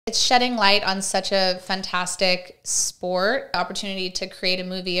it's shedding light on such a fantastic sport, opportunity to create a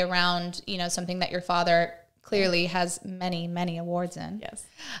movie around, you know, something that your father clearly has many, many awards in. Yes.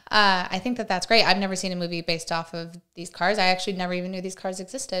 I think that that's great. I've never seen a movie based off of these cars. I actually never even knew these cars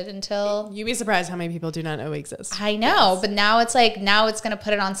existed until... You'd be surprised how many people do not know exist. I know, but now it's like, now it's going to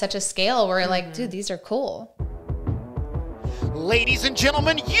put it on such a scale where like, dude, these are cool. Ladies and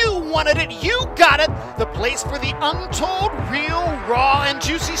gentlemen, you wanted it, you got it. The place for the untold, real, raw, and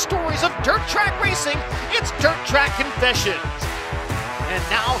juicy stories of dirt track racing. It's Dirt Track Confessions. And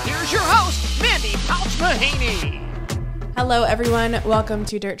now here's your host, Mandee Pauch Mahaney. Hello, everyone. Welcome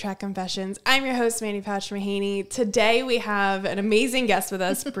to Dirt Track Confessions. I'm your host, Mandee Pauch Mahaney. Today we have an amazing guest with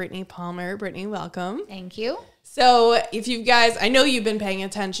us, Brittney Palmer. Brittney, welcome. Thank you. So if you guys, I know you've been paying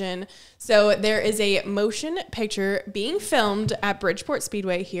attention. So there is a motion picture being filmed at Bridgeport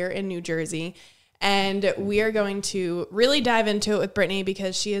Speedway here in New Jersey. And we are going to really dive into it with Brittney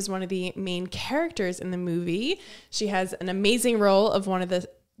because she is one of the main characters in the movie. She has an amazing role of one of the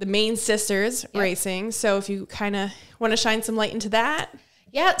main sisters racing. So if you kind of want to shine some light into that.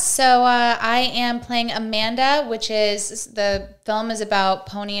 Yeah, so I am playing Amanda, which is, the film is about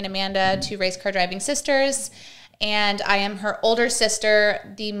Pony and Amanda, two race car driving sisters. And I am her older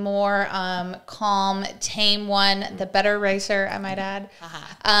sister, the more calm, tame one, the better racer, I might add.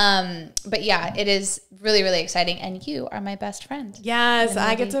 But yeah, it is really, really exciting. And you are my best friend. Yes,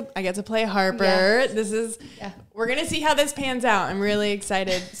 I get to play Harper. Yes. This is we're gonna see how this pans out. I'm really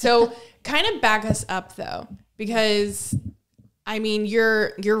excited. So kind of back us up though, because I mean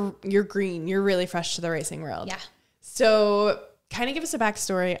you're green. You're really fresh to the racing world. Yeah. So kind of give us a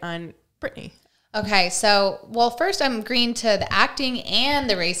backstory on Brittney. Okay, so, well, first I'm green to the acting and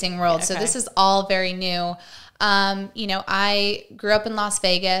the racing world, so this is all very new. You know, I grew up in Las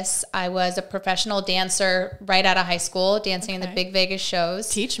Vegas. I was a professional dancer right out of high school, dancing in the big Vegas shows.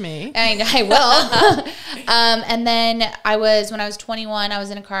 Teach me. I will. And then when I was 21, I was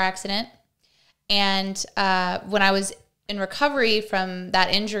in a car accident. And when I was in recovery from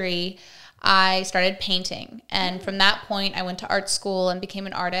that injury, I started painting. And from that point, I went to art school and became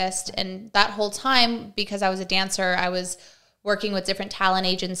an artist. And that whole time, because I was a dancer, I was working with different talent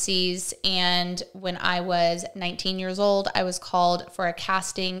agencies. And when I was 19 years old, I was called for a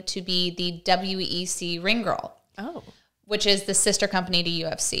casting to be the WEC Ring Girl. Oh. Which is the sister company to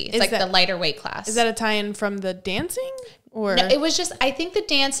UFC. It's like the lighter weight class. Is that a tie-in from the dancing? Or no, it was just, I think the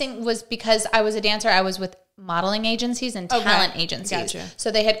dancing was because I was a dancer. I was with modeling agencies and talent agencies. Gotcha. So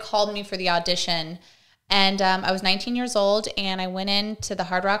they had called me for the audition. And I was 19 years old, and I went into the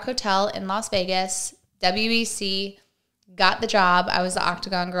Hard Rock Hotel in Las Vegas, WEC, got the job. I was the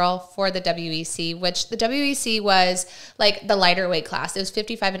Octagon girl for the WEC, which the WEC was like the lighter weight class. It was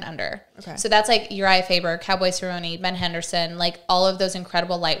 55 and under. Okay. So that's like Uriah Faber, Cowboy Cerrone, Ben Henderson, like all of those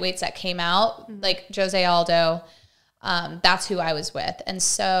incredible lightweights that came out, like Jose Aldo. That's who I was with. And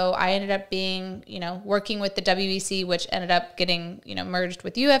so I ended up being, you know, working with the WEC, which ended up getting, you know, merged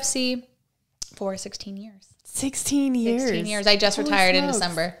with UFC for 16 years. 16 years. 16 years. I just retired in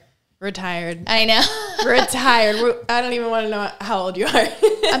December. Retired. I know. Retired. I don't even want to know how old you are.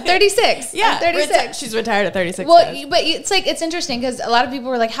 I'm 36. Yeah. I'm 36. She's retired at 36. Well, but it's like, it's interesting because a lot of people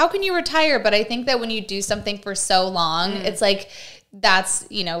were like, how can you retire? But I think that when you do something for so long, it's like, that's,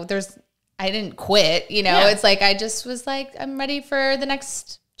 you know, I didn't quit, you know, it's like, I just was like, I'm ready for the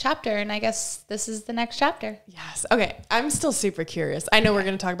next chapter. And I guess this is the next chapter. Yes. Okay. I'm still super curious. I know we're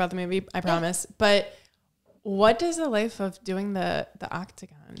going to talk about the movie, I promise. But what does the life of doing the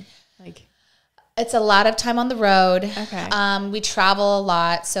Octagon like? It's a lot of time on the road. Okay. We travel a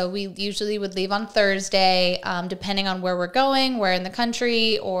lot. So we usually would leave on Thursday, depending on where we're going, where in the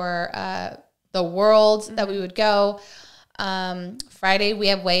country or the world that we would go. Friday we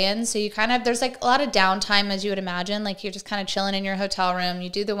have weigh-ins, so you kind of, there's like a lot of downtime as you would imagine, like you're just kind of chilling in your hotel room, you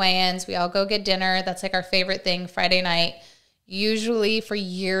do the weigh-ins, we all go get dinner. That's like our favorite thing, Friday night. Usually for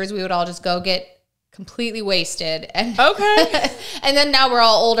years we would all just go get completely wasted, and and then now we're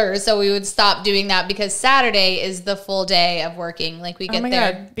all older, so we would stop doing that because Saturday is the full day of working. Like we get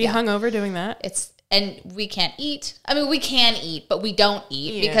God, be hungover doing that. And we can't eat. I mean, we can eat, but we don't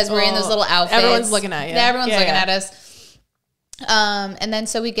eat because we're in those little outfits. Everyone's looking at you. Everyone's looking at us. And then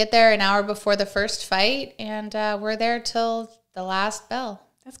so we get there an hour before the first fight, and we're there till the last bell.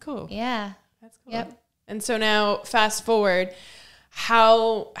 That's cool. Yeah. That's cool. Yep. And so now fast forward,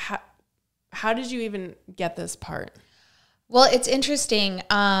 how did you even get this part? Well, it's interesting.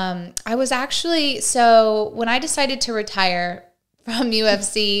 I was actually, so when I decided to retire, from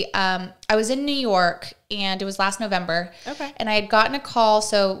UFC. I was in New York, and it was last November. Okay. And I had gotten a call.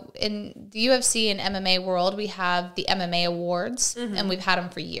 So in the UFC and MMA world, we have the MMA awards, and we've had them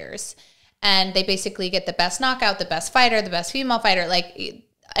for years. And they basically get the best knockout, the best fighter, the best female fighter, like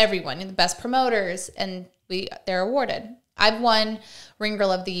everyone, the best promoters, and they're awarded. I've won Ring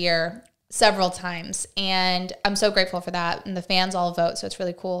Girl of the Year several times, and I'm so grateful for that. And the fans all vote, so it's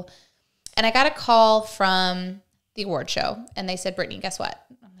really cool. And I got a call from the award show, and they said, Brittney, guess what?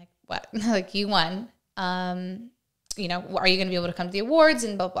 I'm like, what? Like, you won. You know, are you going to be able to come to the awards?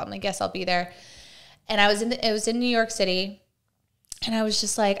 And blah, blah, blah. I'm like, yes, I'll be there. And it was in New York City, and I was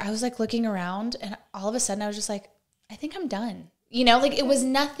just like, looking around, and all of a sudden I was just like, I think I'm done. You know, like, it was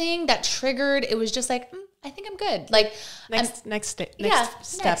nothing that triggered. It was just like, I think I'm good. Like, next step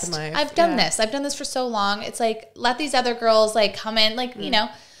in life. I've done this. I've done this for so long. It's like, let these other girls like come in, like, you know.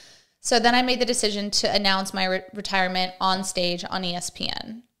 So then I made the decision to announce my retirement on stage on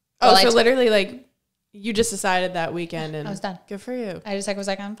ESPN. Oh, so literally, like, you just decided that weekend, and I was done. Good for you. I just was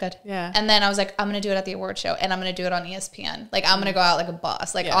like, I'm good. Yeah. And then I was like, I'm going to do it at the award show, and I'm going to do it on ESPN. Like, I'm going to go out like a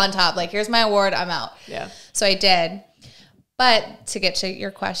boss, like on top, like, here's my award, I'm out. Yeah. So I did. But to get to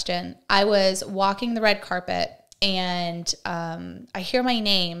your question, I was walking the red carpet, and I hear my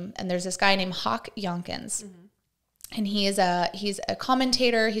name, and there's this guy named Hawk Yonkins. And he's a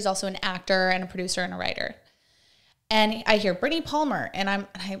commentator. He's also an actor and a producer and a writer. And I hear Brittney Palmer, and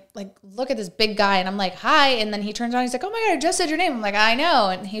I like look at this big guy, and I'm like, hi. And then he turns around, he's like, oh my God, I just said your name. I'm like, I know.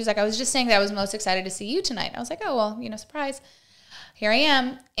 And he was like, I was just saying that I was most excited to see you tonight. And I was like, oh, well, you know, surprise. Here I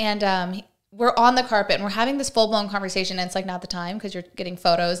am. And we're on the carpet, and we're having this full-blown conversation, and it's like not the time because you're getting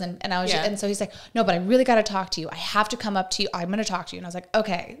photos. And I was and so he's like, no, but I really got to talk to you. I have to come up to you. I'm going to talk to you. And I was like,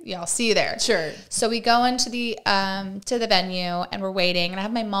 okay, yeah, I'll see you there. Sure. So we go into the to the venue, and we're waiting, and I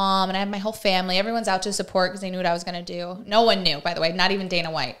have my mom, and I have my whole family. Everyone's out to support because they knew what I was going to do. No one knew, by the way, not even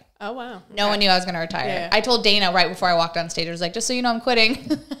Dana White. Oh, wow. No one knew I was going to retire. Yeah. I told Dana right before I walked on stage. I was like, just so you know, I'm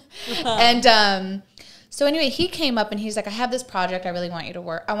quitting. And so anyway, he came up, and he's like, I have this project I really want you to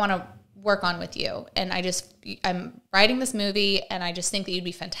work on with you. And I'm writing this movie, and I just think that you'd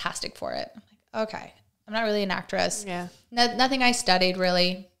be fantastic for it. I'm like, okay. I'm not really an actress. Yeah. Nothing I studied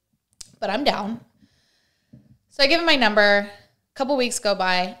really, but I'm down. So I give him my number. A couple weeks go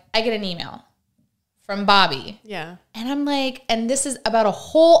by. I get an email from Bobby. Yeah. And I'm like, and this is about a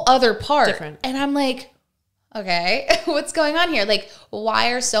whole other part. Different. And I'm like, okay, what's going on here? Like,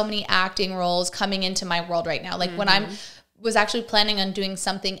 why are so many acting roles coming into my world right now? Like, when I was actually planning on doing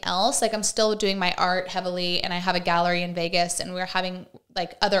something else, like, I'm still doing my art heavily, and I have a gallery in Vegas, and we're having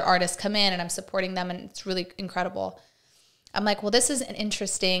like other artists come in, and I'm supporting them, and it's really incredible. I'm like, well, this is an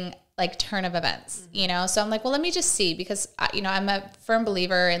interesting like turn of events, you know? So I'm like, well, let me just see, because you know, I'm a firm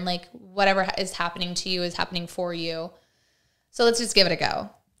believer in like whatever is happening to you is happening for you. So let's just give it a go.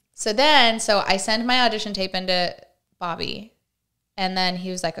 So I send my audition tape into Bobby, and then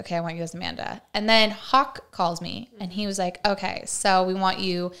he was like, okay, I want you as Amanda. And then Hawk calls me, and he was like, okay, so we want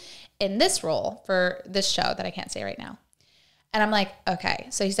you in this role for this show that I can't say right now. And I'm like, okay.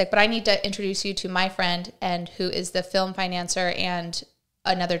 So he's like, but I need to introduce you to my friend, and who is the film financier and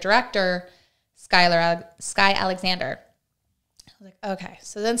another director, Sky Alexander. I was like, okay.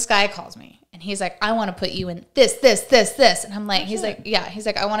 So then Sky calls me, and he's like, I want to put you in this. And I'm like, he's like, yeah. He's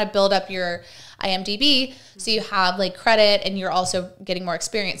like, I want to build up your IMDb so you have like credit, and you're also getting more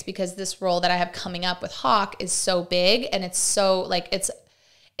experience, because this role that I have coming up with Hawk is so big, and it's so like, it's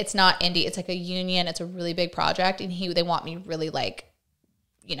not indie. It's like a union. It's a really big project, and they want me really like,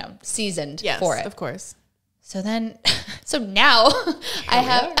 you know, seasoned for it. Of course. So then, so now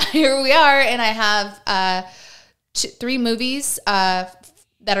here we are, and I have 3 movies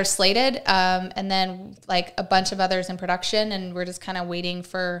that are slated, and then like a bunch of others in production, and we're just kind of waiting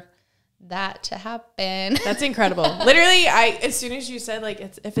for that to happen. That's incredible. Literally, as soon as you said like,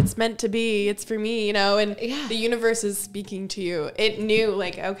 if it's meant to be, it's for me, you know, and the universe is speaking to you. It knew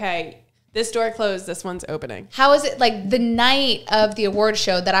like, okay, this door closed, this one's opening. How is it like the night of the award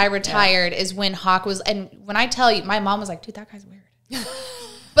show that I retired is when Hawk was, and when I tell you, my mom was like, dude, that guy's weird.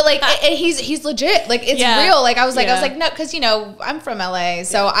 But like, he's legit. Like, it's real. Like, I was like, no, because, you know, I'm from LA.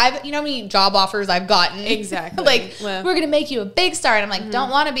 So I've, you know how many job offers I've gotten? Exactly. Like, we're going to make you a big star. And I'm like, don't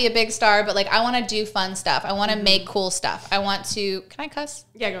want to be a big star, but like, I want to do fun stuff. I want to make cool stuff. I want to, can I cuss?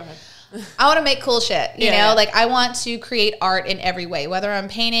 Yeah, go ahead. I want to make cool shit, you know? Like, I want to create art in every way, whether I'm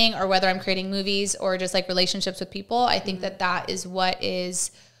painting or whether I'm creating movies or just like relationships with people. I think that is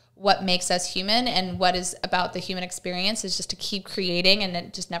what makes us human, and what is about the human experience is just to keep creating and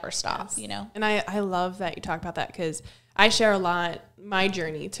it just never stop, you know? And I love that you talk about that, because I share a lot my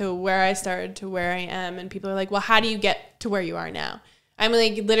journey to where I started to where I am. And people are like, well, how do you get to where you are now? I'm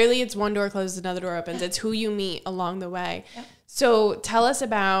like, literally, it's one door closes, another door opens. It's who you meet along the way. Yep. So tell us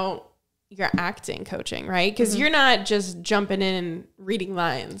about your acting coaching, right? Because you're not just jumping in and reading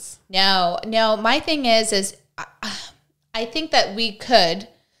lines. No. My thing is I think that we could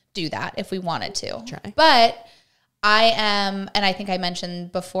do that if we wanted to. Try. But I am, and I think I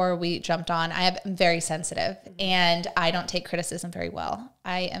mentioned before we jumped on, I'm very sensitive and I don't take criticism very well.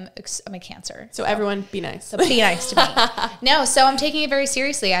 I'm a Cancer. So everyone be nice. So be nice to me. No, so I'm taking it very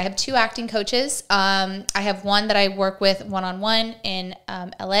seriously. I have 2 acting coaches. I have one that I work with one-on-one in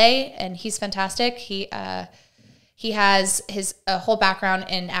LA, and he's fantastic. He has his whole background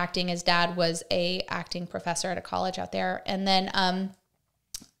in acting. His dad was a acting professor at a college out there. And then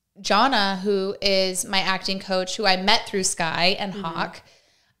Jonna, who is my acting coach, who I met through Sky and Hawk,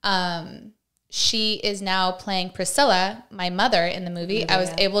 she is now playing Priscilla, my mother, in the movie. I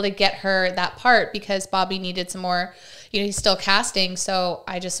was able to get her that part because Bobby needed some more, he's still casting. So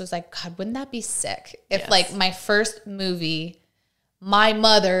I just was like, God, wouldn't that be sick if like my first movie, my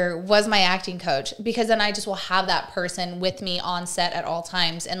mother was my acting coach, because then I just will have that person with me on set at all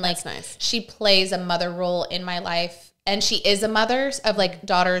times. And like, she plays a mother role in my life. And she is a mother of like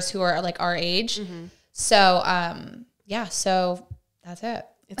daughters who are like our age. So, so that's it.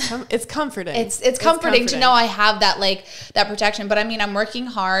 It's comforting. It's comforting to know I have that, like that protection. But I mean, I'm working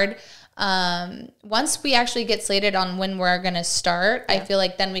hard. Once we actually get slated on when we're going to start, I feel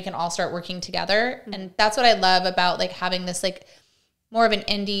like then we can all start working together. And that's what I love about like having this like more of an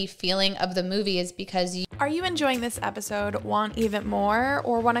indie feeling of the movie, is because Are you enjoying this episode, want even more,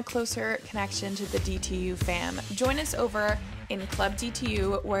 or want a closer connection to the DTU fam? Join us over in Club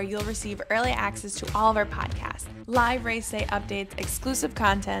DTU, where you'll receive early access to all of our podcasts, live race day updates, exclusive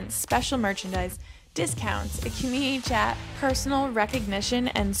content, special merchandise, discounts, a community chat, personal recognition,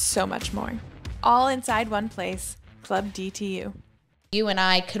 and so much more. All inside one place, Club DTU. You and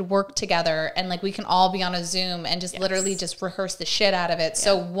I could work together and like we can all be on a Zoom and just literally just rehearse the shit out of it.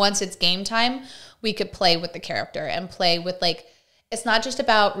 So once it's game time, we could play with the character and play with like, it's not just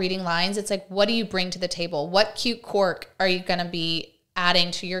about reading lines. It's like, what do you bring to the table? What cute quirk are you going to be adding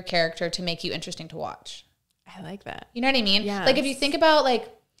to your character to make you interesting to watch? I like that. You know what I mean? Yes. Like if you think about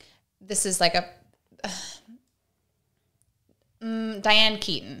like, this is like a Diane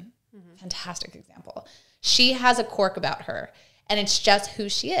Keaton, fantastic example. She has a quirk about her. And it's just who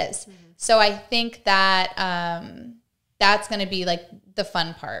she is. So I think that that's going to be like the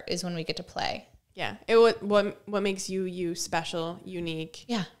fun part, is when we get to play. Yeah. What makes you special, unique.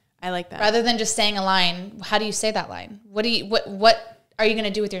 Yeah. I like that. Rather than just saying a line, how do you say that line? What are you going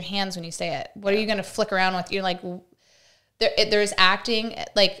to do with your hands when you say it? What are you going to flick around with? You're like, there's acting,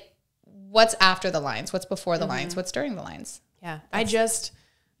 like what's after the lines? What's before the lines? What's during the lines? Yeah.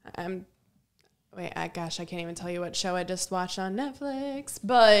 Gosh, I can't even tell you what show I just watched on Netflix,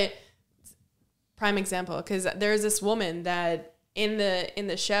 but prime example, because there's this woman that in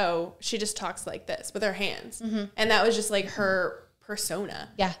the show, she just talks like this with her hands. And that was just like her persona.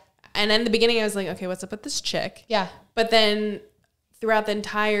 Yeah. And in the beginning I was like, okay, what's up with this chick? Yeah. But then throughout the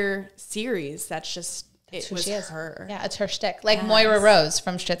entire series, that's who she is. Her. Yeah, it's her shtick. Like Moira Rose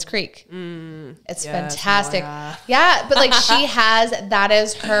from Schitt's Creek. It's fantastic. Moira. Yeah, but like she has, that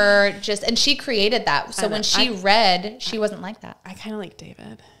is her and she created that. So when she read, she wasn't like that. I kind of like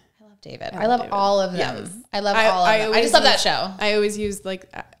David. I love David. I love all of them. Yes. I love all of them. I just love that show. I always use like,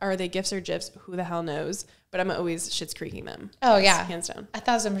 are they GIFs or GIFs? Who the hell knows? But I'm always Schitt's Creeking them. Oh yeah. Hands down.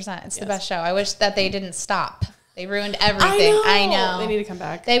 1,000%. It's the best show. I wish that they didn't stop. They ruined everything. I know. They need to come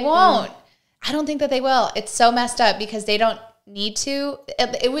back. They won't. I don't think that they will. It's so messed up because they don't need to.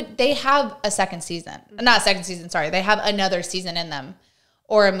 They have a second season. Not a second season, sorry. They have another season in them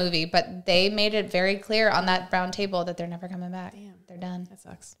or a movie, but they made it very clear on that round table that they're never coming back. Damn. They're done. That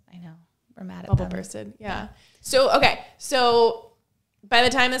sucks. I know. We're mad at Bubble them. bursted. Yeah. So, okay. So by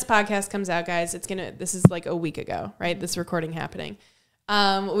the time this podcast comes out, guys, this is like a week ago, right? This recording happening.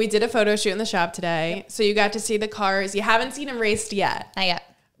 We did a photo shoot in the shop today. Yep. So you got to see the cars. You haven't seen them raced yet. Not yet.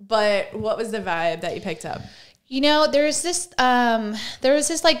 But what was the vibe that you picked up? There was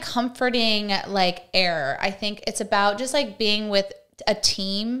this like comforting like air. I think it's about just like being with a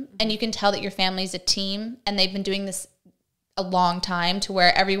team, and you can tell that your family's a team, and they've been doing this a long time to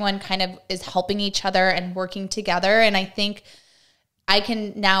where everyone kind of is helping each other and working together. And I think I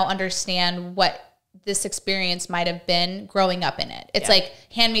can now understand what this experience might have been growing up in it. It's like,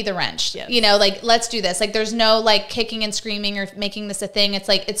 hand me the wrench, like, let's do this. Like, there's no like kicking and screaming or making this a thing. It's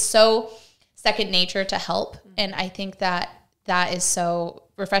like, it's so second nature to help. And I think that that is so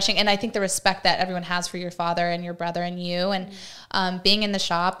refreshing. And I think the respect that everyone has for your father and your brother and you, and being in the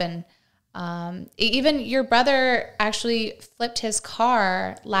shop, and even your brother actually flipped his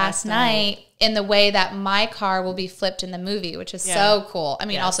car last night in the way that my car will be flipped in the movie, which is so cool. I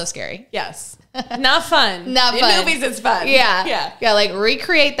mean, also scary. Yes. Not fun. Not fun. In movies, it's fun. Yeah. Like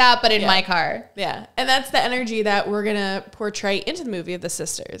recreate that, but in my car. Yeah. And that's the energy that we're going to portray into the movie of the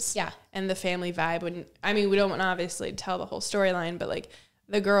sisters. Yeah. And the family vibe. We don't want to obviously tell the whole storyline, but like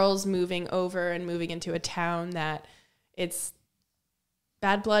the girls moving over and moving into a town that it's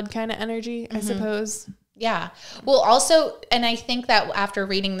bad blood kind of energy, I suppose. Yeah. Well, also, and I think that after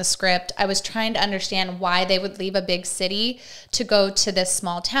reading the script, I was trying to understand why they would leave a big city to go to this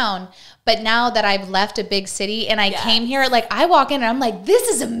small town. But now that I've left a big city and I came here, like I walk in and I'm like, this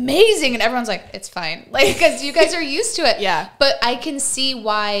is amazing. And everyone's like, it's fine. Like, because you guys are used to it. Yeah. But I can see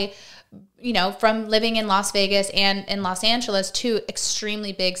why, you know, from living in Las Vegas and in Los Angeles, two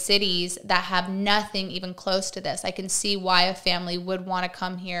extremely big cities that have nothing even close to this. I can see why a family would want to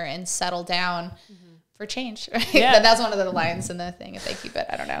come here and settle down for change. Right? Yeah. That's one of the lines in the thing if they keep it.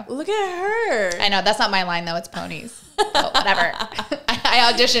 I don't know. Look at her. I know. That's not my line, though. It's Pony's. So, whatever.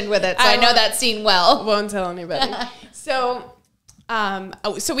 I auditioned with it, so I know that scene well. Won't tell anybody. So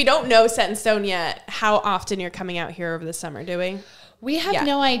we don't know set in stone yet how often you're coming out here over the summer, do we? We have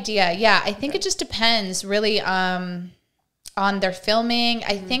no idea. Yeah, I think it just depends really on their filming.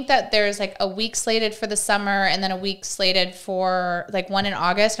 I think that there's like a week slated for the summer and then a week slated for like one in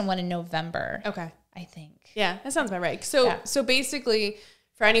August and one in November. Okay. I think. Yeah, that sounds about right. So basically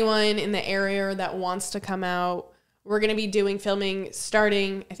for anyone in the area that wants to come out, we're going to be doing filming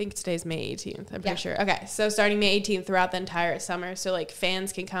starting, I think today's May 18th. I'm pretty sure. Okay. So starting May 18th throughout the entire summer. So like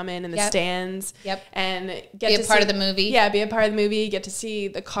fans can come in the stands and get to be a part of the movie. Yeah. Be a part of the movie. Get to see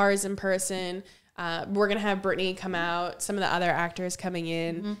the cars in person. We're going to have Brittney come out, some of the other actors coming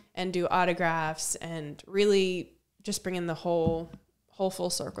in and do autographs and really just bring in the whole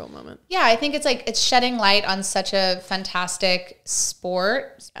full circle moment. Yeah. I think it's like, it's shedding light on such a fantastic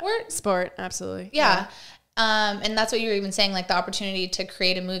sport. Absolutely. Yeah. And that's what you were even saying, like the opportunity to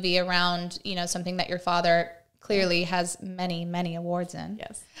create a movie around, you know, something that your father clearly has many, many awards in.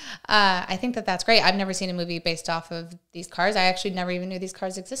 Yes. I think that that's great. I've never seen a movie based off of these cars. I actually never even knew these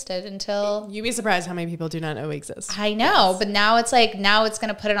cars existed until... You'd be surprised how many people do not know exist. I know, but now it's like, now it's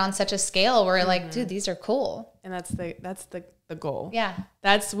going to put it on such a scale where like, dude, these are cool. And that's the goal. Yeah.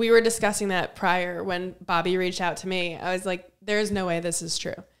 We were discussing that prior when Bobby reached out to me. I was like, there's no way this is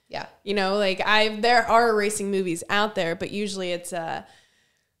true. Yeah. You know, like there are racing movies out there, but usually it's a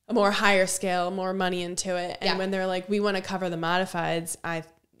more higher scale, more money into it. And when they're like, we want to cover the modifieds,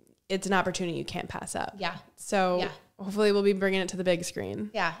 it's an opportunity you can't pass up. Yeah. So hopefully we'll be bringing it to the big screen.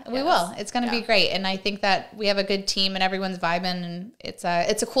 Yeah, we will. It's going to be great. And I think that we have a good team and everyone's vibing, and it's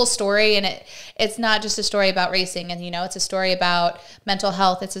a cool story. And it's not just a story about racing, and, you know, it's a story about mental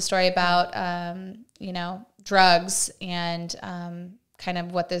health. It's a story about, you know, drugs and, kind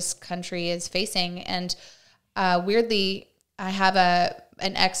of what this country is facing. And weirdly, I have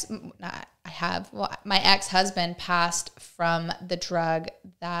my ex-husband passed from the drug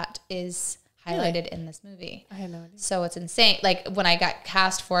that is highlighted in this movie. I had no idea. So it's insane. Like when I got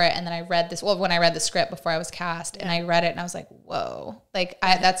cast for it and then I read when I read the script before I was cast and I read it and I was like, whoa, like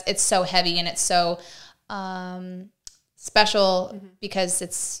it's so heavy and it's so special because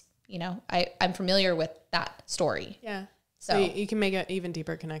it's, you know, I'm familiar with that story. Yeah. So you can make an even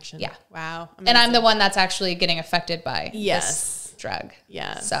deeper connection. Yeah. Wow. Amazing. And I'm the one that's actually getting affected by this drug.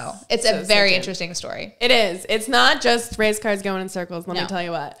 Yeah. So it's a very interesting story. It is. It's not just race cars going in circles. Let me tell you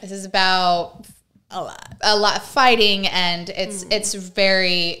what. This is about a lot of fighting, and it's an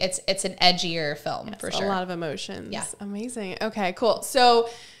edgier film for sure. A lot of emotions. Yeah. Amazing. Okay, cool. So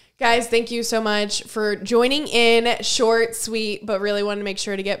guys, thank you so much for joining in. Short, sweet, but really wanted to make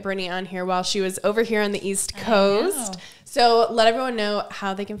sure to get Brittney on here while she was over here on the East Coast. So let everyone know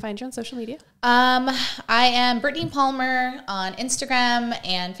how they can find you on social media. I am Brittney Palmer on Instagram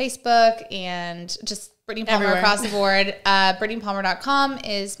and Facebook and just Brittney Palmer everywhere across the board. BrittneyPalmer.com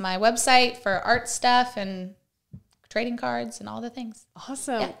is my website for art stuff and trading cards and all the things.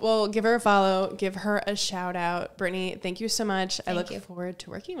 Awesome. Yeah. Well, give her a follow. Give her a shout out. Brittney, thank you so much. I look forward to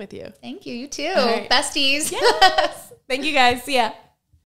working with you. Thank you. You too. Right. Besties. Yes. Thank you guys. See ya.